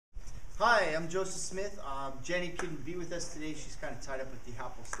Hi, I'm Joseph Smith. Jenny couldn't be with us today. She's kind of tied up at the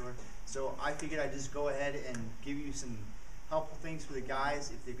Apple store. So I figured I'd just go ahead and give you some helpful things for the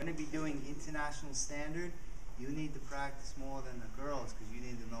guys. If they're going to be doing international standard, you need to practice more than the girls because you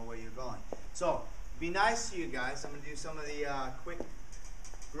need to know where you're going. So be nice to you guys. I'm going to do some of the quick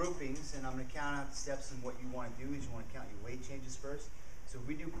groupings, and I'm going to count out the steps and what you want to do is you want to count your weight changes first. So if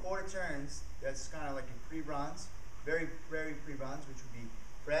we do quarter turns, that's kind of like a pre-bronze, very pre-bronze, which would be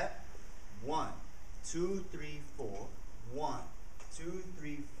prep. 1, 2, 3, 4. 1, 2,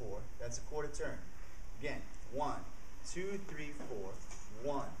 3, 4. That's a quarter turn. Again, 1, 2, 3,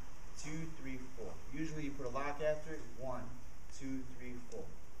 4. 1, 2, 3, 4. Usually you put a lock after it. 1, 2, 3, 4.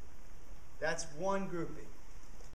 That's one grouping.